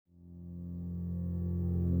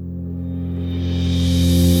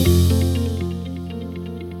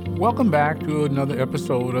Welcome back to another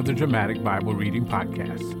episode of the Dramatic Bible Reading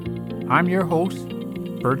Podcast. I'm your host,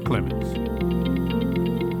 Bert Clemens.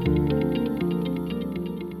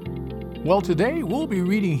 Well, today we'll be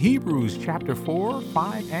reading Hebrews chapter 4,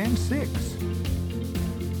 5, and 6.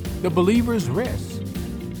 The believer's rest.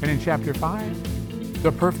 And in chapter 5,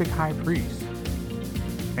 the perfect high priest.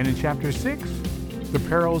 And in chapter 6, the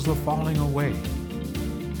perils of falling away.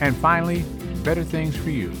 And finally, better things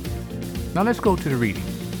for you. Now let's go to the reading.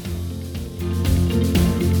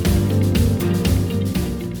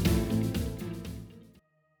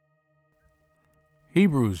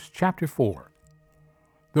 Hebrews chapter 4.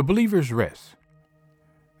 The believer's rest.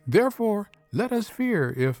 Therefore, let us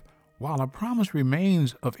fear if, while a promise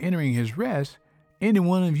remains of entering his rest, any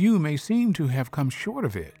one of you may seem to have come short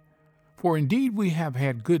of it. For indeed we have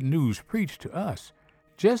had good news preached to us,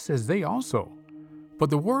 just as they also. But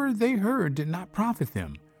the word they heard did not profit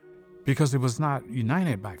them, because it was not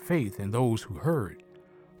united by faith in those who heard.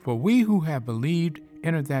 For we who have believed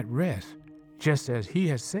entered that rest, just as he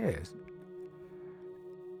has said,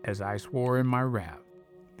 as I swore in my wrath,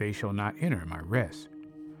 they shall not enter my rest.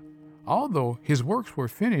 Although his works were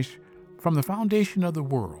finished from the foundation of the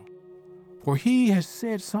world. For he has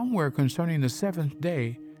said somewhere concerning the seventh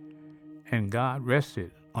day, and God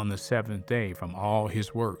rested on the seventh day from all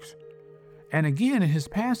his works. And again in his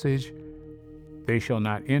passage, they shall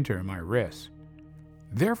not enter my rest.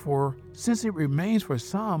 Therefore, since it remains for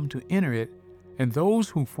some to enter it, and those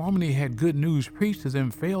who formerly had good news preached to them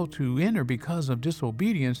failed to enter because of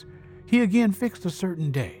disobedience, he again fixed a certain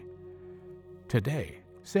day, today,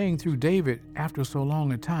 saying through David after so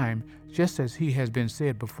long a time, just as he has been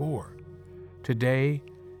said before, today,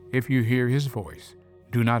 if you hear his voice,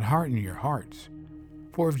 do not harden your hearts.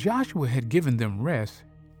 For if Joshua had given them rest,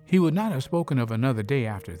 he would not have spoken of another day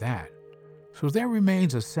after that. So there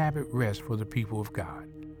remains a Sabbath rest for the people of God.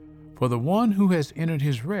 For the one who has entered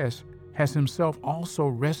his rest has himself also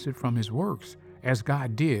rested from his works, as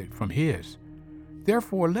God did from his.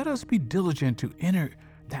 Therefore, let us be diligent to enter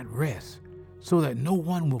that rest, so that no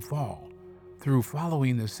one will fall through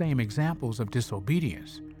following the same examples of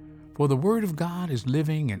disobedience. For the word of God is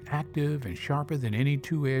living and active and sharper than any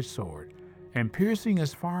two-edged sword, and piercing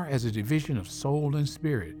as far as a division of soul and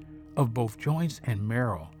spirit, of both joints and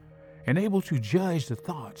marrow, and able to judge the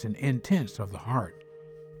thoughts and intents of the heart.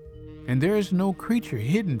 And there is no creature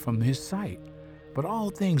hidden from his sight, but all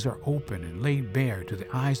things are open and laid bare to the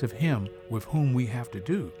eyes of him with whom we have to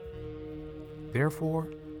do. Therefore,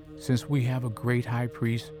 since we have a great high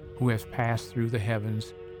priest who has passed through the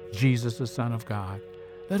heavens, Jesus the Son of God,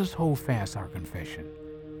 let us hold fast our confession.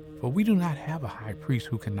 For we do not have a high priest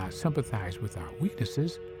who cannot sympathize with our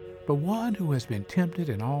weaknesses, but one who has been tempted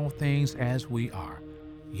in all things as we are,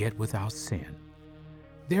 yet without sin.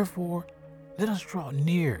 Therefore, let us draw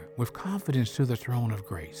near with confidence to the throne of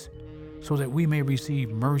grace, so that we may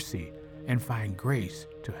receive mercy and find grace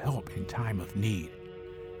to help in time of need.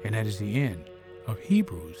 And that is the end of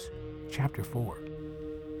Hebrews chapter 4.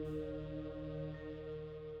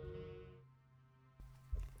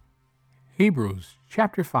 Hebrews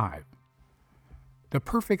chapter 5. The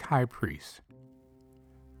perfect high priest.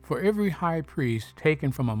 For every high priest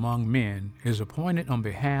taken from among men is appointed on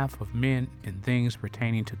behalf of men in things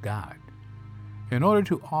pertaining to God, in order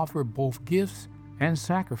to offer both gifts and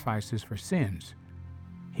sacrifices for sins.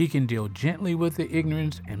 He can deal gently with the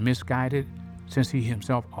ignorant and misguided, since he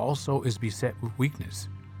himself also is beset with weakness.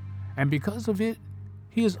 And because of it,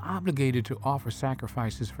 he is obligated to offer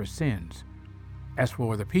sacrifices for sins, as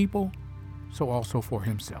for the people, so also for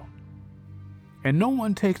himself. And no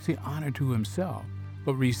one takes the honor to himself,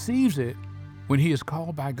 but receives it when he is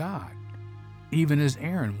called by God, even as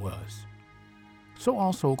Aaron was. So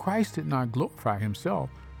also Christ did not glorify himself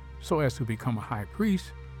so as to become a high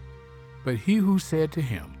priest, but he who said to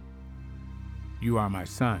him, "You are my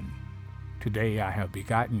son, today I have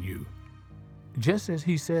begotten you." Just as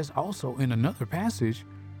he says also in another passage,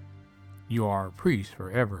 "You are a priest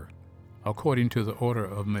forever, according to the order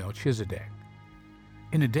of Melchizedek."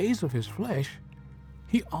 In the days of his flesh,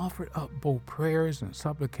 he offered up both prayers and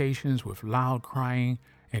supplications with loud crying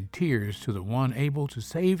and tears to the one able to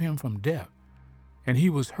save him from death, and he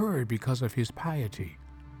was heard because of his piety.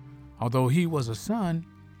 Although he was a son,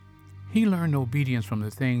 he learned obedience from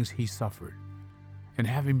the things he suffered, and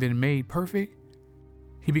having been made perfect,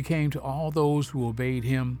 he became to all those who obeyed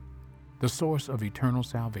him the source of eternal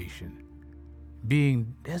salvation,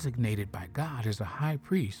 being designated by God as a high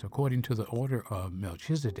priest according to the order of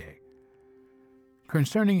Melchizedek.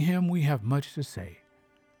 Concerning him we have much to say,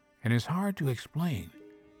 and it's hard to explain,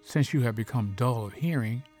 since you have become dull of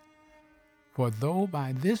hearing. For though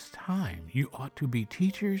by this time you ought to be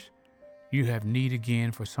teachers, you have need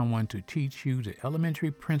again for someone to teach you the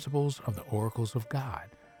elementary principles of the oracles of God.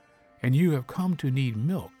 And you have come to need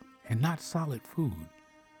milk and not solid food.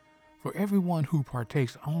 For everyone who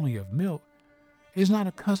partakes only of milk is not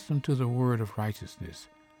accustomed to the word of righteousness,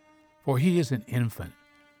 for he is an infant.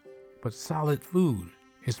 But solid food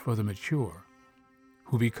is for the mature,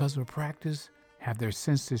 who because of practice have their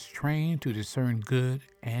senses trained to discern good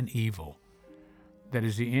and evil. That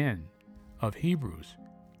is the end of Hebrews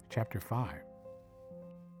chapter 5.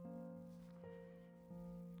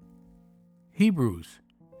 Hebrews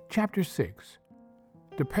chapter 6,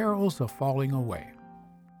 the perils of falling away.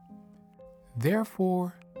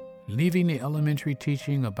 Therefore, leaving the elementary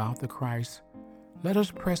teaching about the Christ, let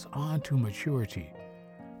us press on to maturity,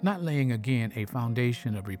 not laying again a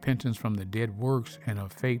foundation of repentance from the dead works and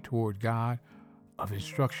of faith toward God, of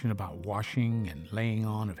instruction about washing and laying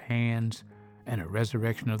on of hands, and a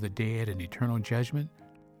resurrection of the dead and eternal judgment.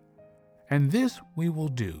 And this we will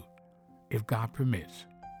do, if God permits.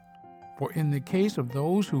 For in the case of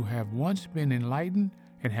those who have once been enlightened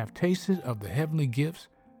and have tasted of the heavenly gifts,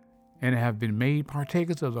 and have been made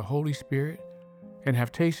partakers of the Holy Spirit, and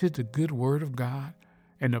have tasted the good word of God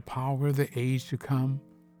and the power of the age to come,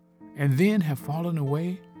 and then have fallen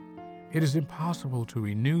away, it is impossible to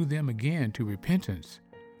renew them again to repentance,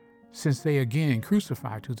 since they again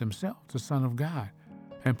crucify to themselves the Son of God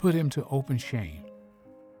and put him to open shame.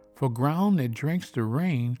 For ground that drinks the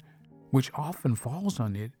rain, which often falls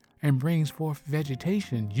on it, and brings forth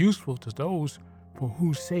vegetation useful to those for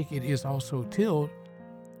whose sake it is also tilled,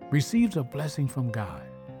 receives a blessing from God.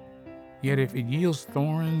 Yet if it yields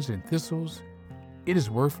thorns and thistles, it is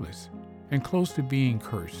worthless and close to being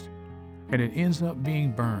cursed, and it ends up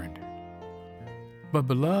being burned. But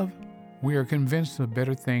beloved, we are convinced of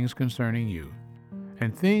better things concerning you,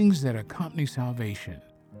 and things that accompany salvation,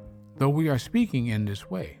 though we are speaking in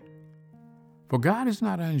this way. For God is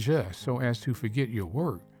not unjust so as to forget your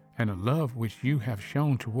work and the love which you have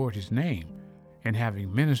shown toward his name, in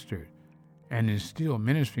having ministered and is still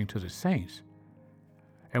ministering to the saints.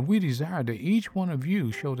 And we desire that each one of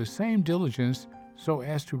you show the same diligence so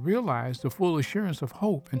as to realize the full assurance of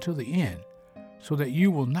hope until the end, so that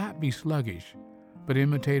you will not be sluggish, but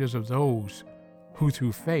imitators of those who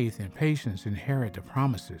through faith and patience inherit the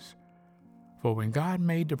promises. For when God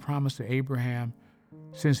made the promise to Abraham,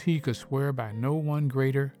 since he could swear by no one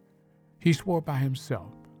greater, he swore by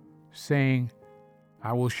himself, saying,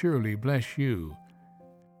 I will surely bless you,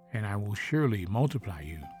 and I will surely multiply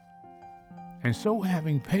you. And so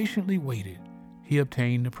having patiently waited, he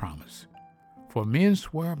obtained the promise. For men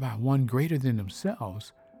swear by one greater than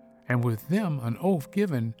themselves, and with them an oath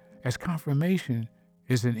given as confirmation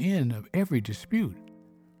is an end of every dispute.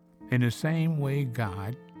 In the same way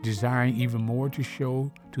God, desiring even more to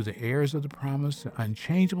show to the heirs of the promise the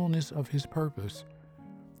unchangeableness of his purpose,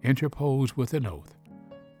 interposed with an oath,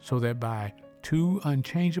 so that by two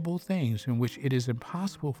unchangeable things in which it is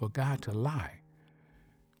impossible for God to lie,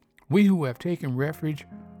 we who have taken refuge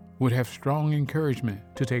would have strong encouragement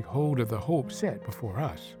to take hold of the hope set before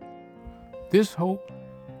us. This hope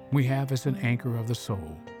we have as an anchor of the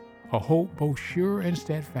soul, a hope both sure and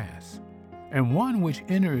steadfast, and one which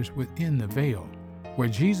enters within the veil, where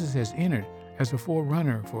Jesus has entered as a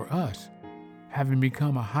forerunner for us, having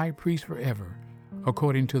become a high priest forever,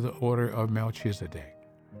 according to the order of Melchizedek.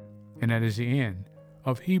 And that is the end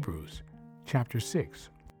of Hebrews chapter 6.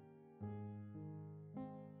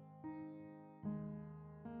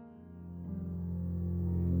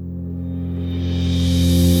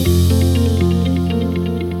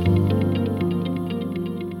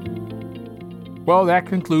 Well, that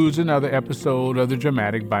concludes another episode of the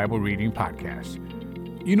Dramatic Bible Reading Podcast.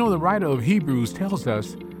 You know, the writer of Hebrews tells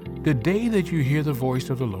us, the day that you hear the voice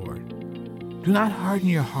of the Lord, do not harden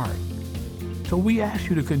your heart. So we ask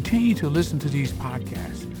you to continue to listen to these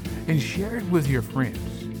podcasts and share it with your friends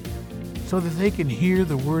so that they can hear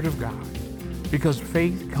the Word of God, because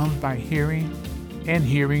faith comes by hearing and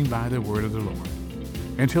hearing by the Word of the Lord.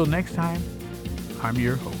 Until next time, I'm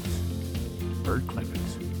your host, Bert Clemens.